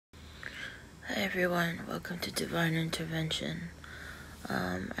Hi everyone, welcome to Divine Intervention.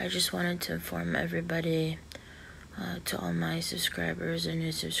 I just wanted to inform everybody, to all my subscribers and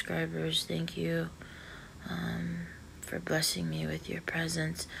new subscribers, thank you for blessing me with your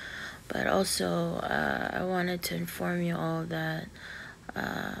presence. But also, I wanted to inform you all that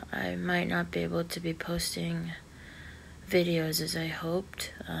I might not be able to be posting videos as I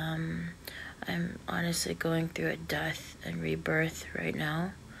hoped. I'm honestly going through a death and rebirth right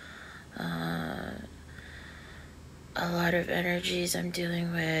now. A lot of energies I'm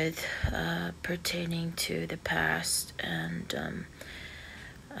dealing with pertaining to the past, and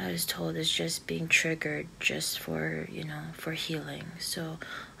I was told it's just being triggered just for healing. So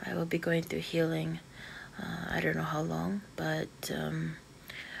I will be going through healing. I don't know how long, but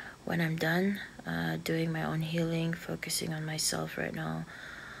when I'm done doing my own healing, focusing on myself right now,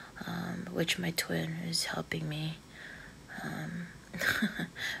 which my twin is helping me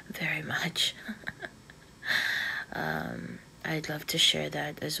very much. I'd love to share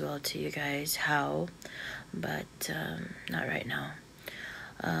that as well to you guys, how, but not right now.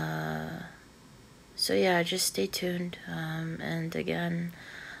 So yeah, just stay tuned. And again,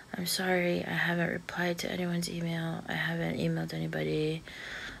 I'm sorry I haven't replied to anyone's email. I haven't emailed anybody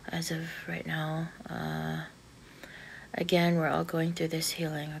as of right now. Again, we're all going through this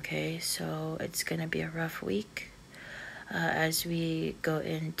healing, okay? So it's gonna be a rough week as we go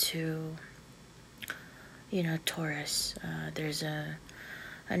into Taurus. There's a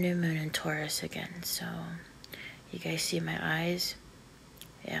new moon in Taurus again. So you guys see my eyes?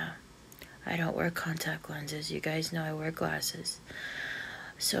 Yeah. I don't wear contact lenses. You guys know I wear glasses.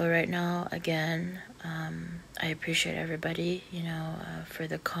 So right now, again, I appreciate everybody, for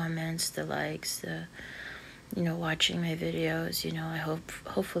the comments, the likes, the, watching my videos. I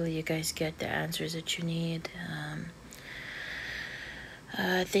hopefully you guys get the answers that you need.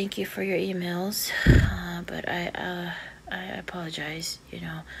 Thank you for your emails, but I apologize.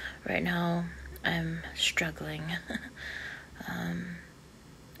 Right now I'm struggling.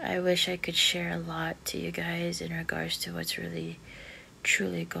 I wish I could share a lot to you guys in regards to what's really,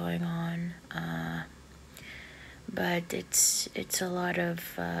 truly going on. But it's a lot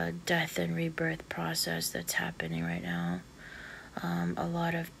of death and rebirth process that's happening right now. A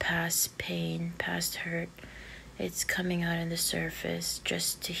lot of past pain, past hurt. It's coming out on the surface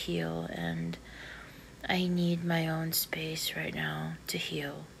just to heal, and I need my own space right now to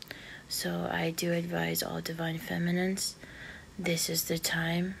heal. So I do advise all divine feminines, this is the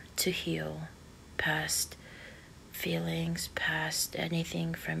time to heal past feelings, past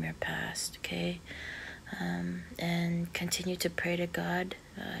anything from your past, okay? And continue to pray to God.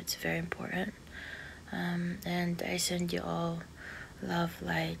 It's very important. And I send you all love,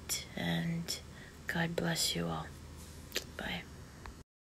 light, and God bless you all. Bye.